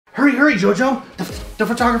Hurry, hurry, JoJo. The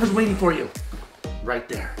photographer's waiting for you. Right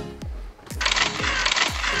there.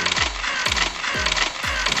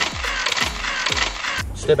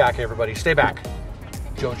 Stay back, everybody. Stay back.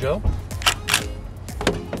 JoJo.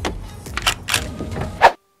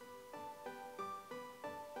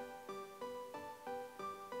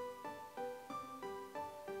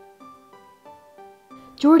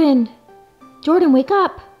 Jordyn! Jordyn, wake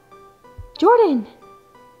up! Jordyn!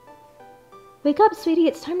 Wake up, sweetie.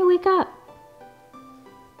 It's time to wake up.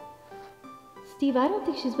 Steve, I don't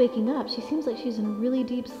think she's waking up. She seems like she's in a really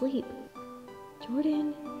deep sleep.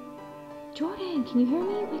 Jordyn? Jordyn, can you hear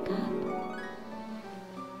me? Wake up.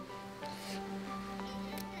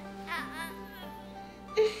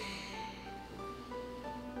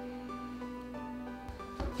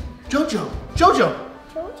 JoJo! JoJo!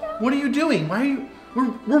 JoJo? What are you doing? Why are you...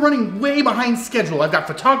 We're running way behind schedule. I've got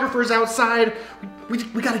photographers outside.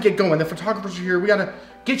 We gotta get going. The photographers are here. We gotta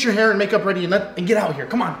get your hair and makeup ready and get out here.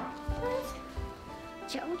 Come on.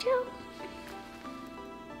 JoJo?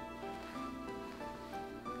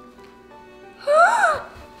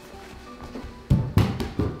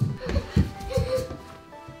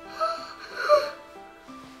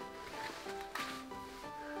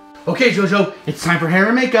 Okay, JoJo, it's time for hair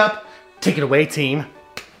and makeup. Take it away, team.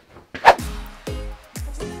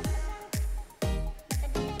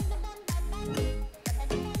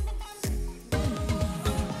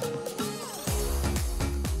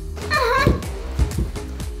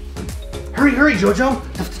 Hurry, hurry,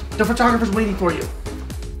 JoJo. The photographer's waiting for you.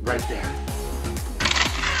 Right there.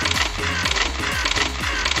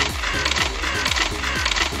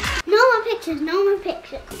 No more pictures, no more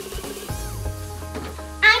pictures.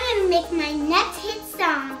 I'm gonna make my next hit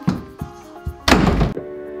song.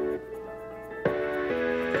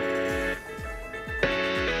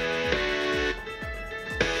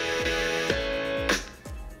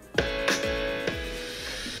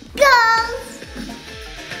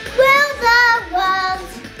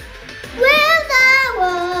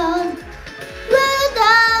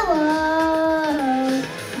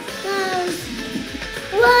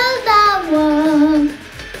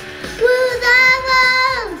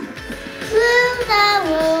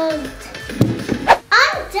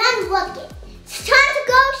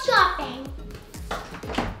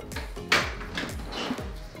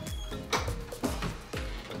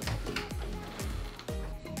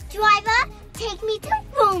 Driver, take me to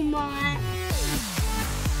Walmart.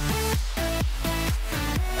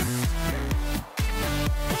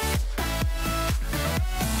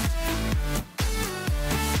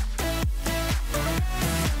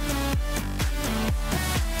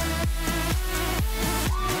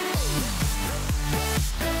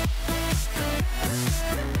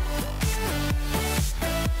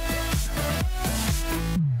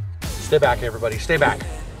 Stay back, everybody. Stay back.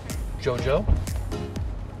 JoJo.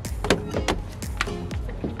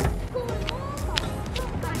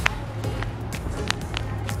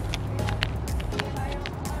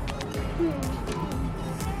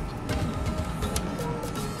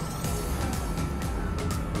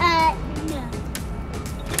 No.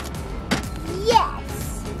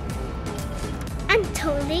 Yes. I'm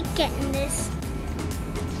totally getting this.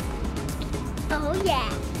 Oh, yeah.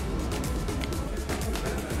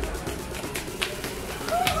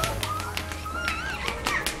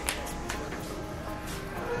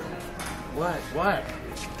 What?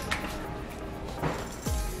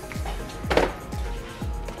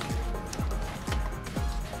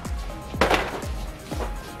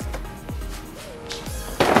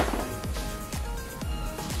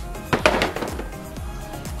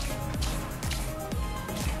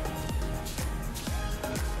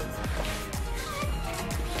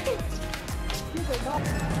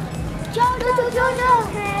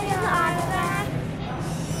 JoJo! Can I get an autograph?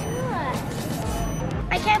 Sure.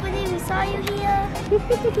 I can't believe we saw you here.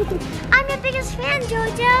 I'm your biggest fan,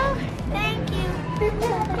 JoJo. Thank you.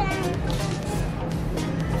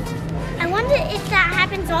 I wonder if that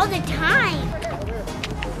happens all the time.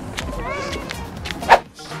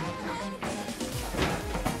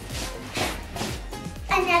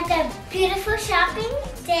 Another beautiful shopping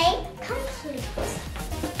day complete.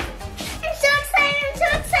 I'm so excited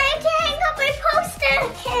to hang up my poster.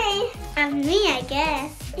 Okay. Of me, I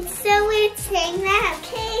guess. It's so weird saying that,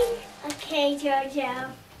 okay? Okay,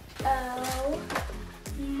 JoJo. Oh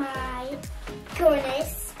my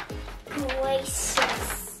goodness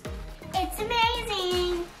gracious. It's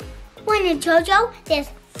amazing. When in JoJo, there's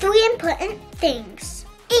 3 important things.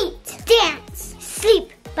 Eat, dance,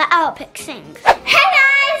 sleep, but I'll pick sing. Hey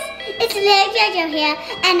guys! It's Lil JoJo here,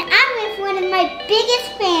 and I'm with one of my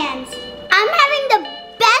biggest fans. I'm having the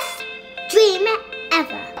best dream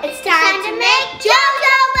ever. to make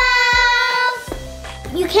JoJo bows!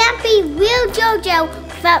 You can't be real JoJo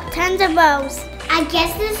without tons of bows. I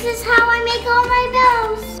guess this is how I make all my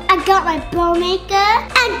bows. I got my bow maker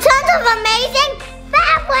and tons of amazing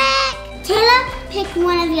fabric. Taylor, pick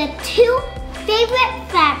one of your 2 favorite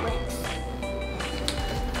fabrics.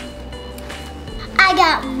 I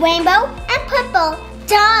got rainbow and purple.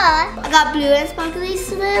 Duh! I got blue and sparkly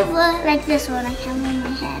silver. Like this one I have on my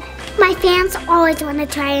head. My fans always want to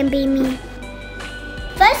try and be me.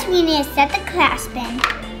 First we need to set the clasp in.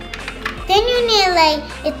 Then you need to lay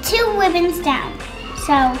the 2 ribbons down.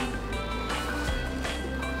 So,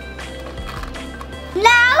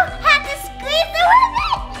 now have to squeeze the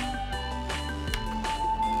ribbon!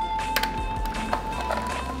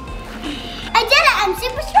 I did it! I'm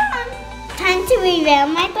super strong! Time to reveal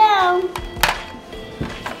my bow.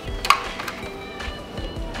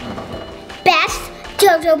 Best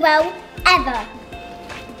JoJo bow ever.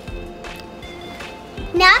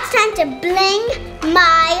 Now it's time to bling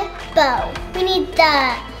my bow. We need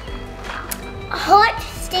the heart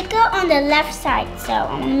sticker on the left side, so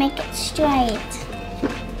I'm gonna make it straight.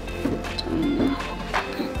 Let's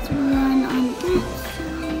run on that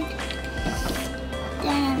side.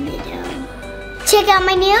 There we go. Check out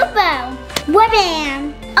my new bow.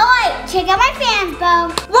 Wha-bam! Oh wait, check out my fan's bow.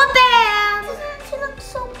 Wha-bam! She looks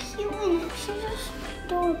so cute in it. She's just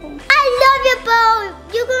adorable. I love your bow.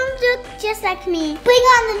 You're gonna look just like me. Bring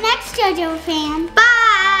on the next JoJo fan.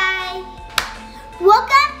 Bye!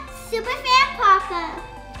 Welcome, Super Fan Parker.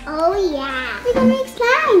 Oh yeah. We're gonna make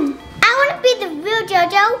slime. I wouldn't be the real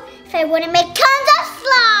JoJo if I wouldn't make tons of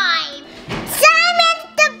slime. Slime is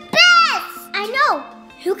the best! I know.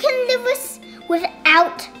 Who can live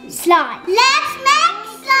without slime? Let's make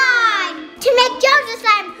slime! To make JoJo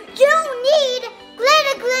slime, you need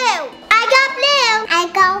glitter glue. I got blue. I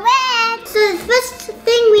got red. So the first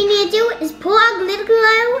thing we need to do is pour our glitter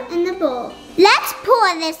glue in the bowl. Let's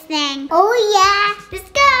pour this thing. Oh yeah. Let's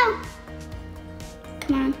go.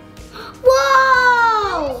 Come on.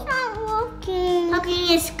 Whoa! It's not working. Okay,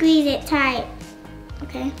 you squeeze it tight.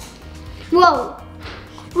 Okay. Whoa.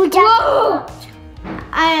 Whoa!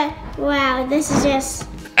 Wow, this is just...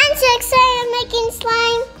 I'm so excited making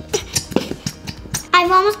slime.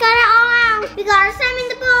 I've almost got it all out. We got our slime in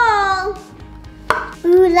the bowl.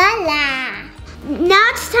 Ooh la la. Now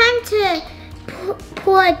it's time to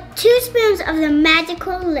pour 2 spoons of the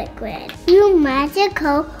magical liquid. Ooh,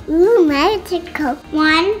 magical. Ooh, magical.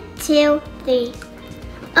 1, 2, 3.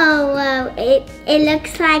 Oh, wow. It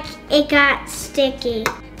looks like it got sticky.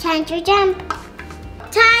 Time to jump.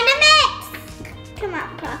 Time to mix. Come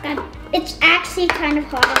on, Parker. It's actually kind of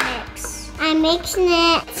hard to mix. I'm mixing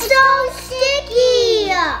it. So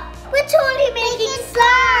sticky. We're totally making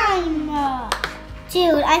slime.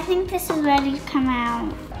 Dude, I think this is ready to come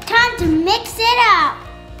out. Time to mix it up.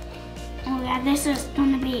 Oh yeah, this is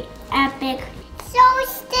gonna be epic. So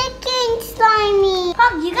sticky and slimy.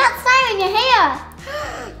 Pop, you got slime in your hair.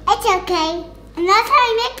 It's okay. And that's how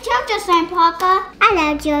you make JoJo slime, Papa. I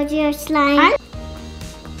love JoJo slime.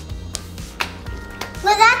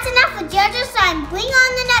 Well, that's enough for JoJo slime. Bring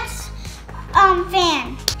on the next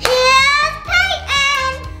fan. Here's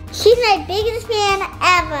Payton. She's my biggest fan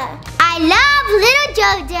ever. I love little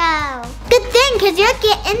JoJo. Good thing, because you're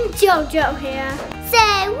getting JoJo here.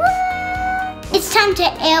 Say what? It's time to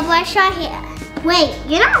airbrush our hair. Wait,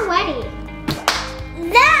 you're not ready.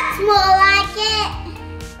 That's more like it.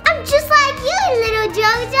 I'm just like you, little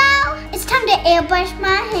JoJo. It's time to airbrush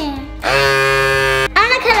my hair. I'm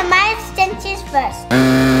gonna cut my extensions first.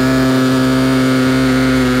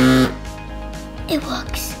 It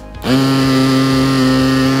works.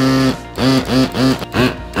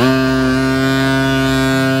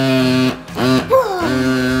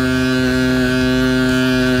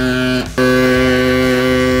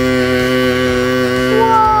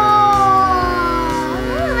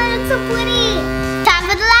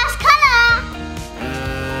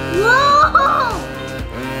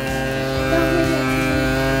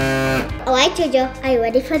 Alright, JoJo, are you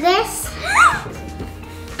ready for this?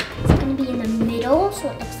 It's gonna be in the middle, so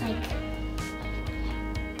it looks like.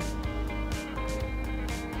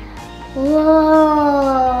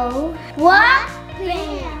 Whoa! What?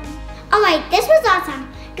 Bam! Alright, this was awesome.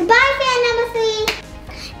 Goodbye, fan number 3.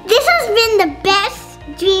 This has been the best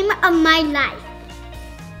dream of my life.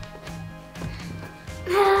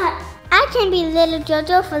 I can be little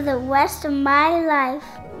JoJo for the rest of my life.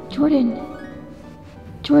 Jordyn,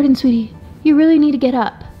 sweetie, you really need to get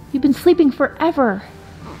up. You've been sleeping forever.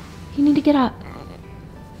 You need to get up.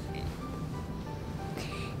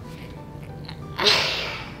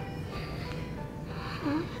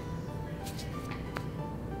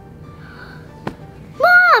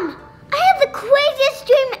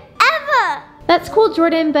 cool,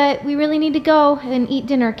 Jordyn, but we really need to go and eat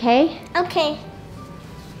dinner, okay? Okay.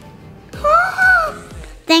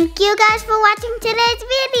 Thank you guys for watching today's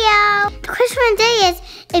video. The question of the day is,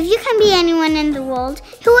 if you can be anyone in the world,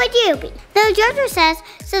 who would you be? Lil JoJo says,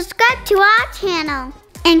 subscribe to our channel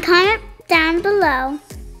and comment down below.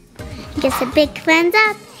 Give us a big thumbs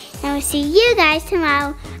up, and we'll see you guys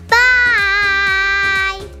tomorrow. Bye!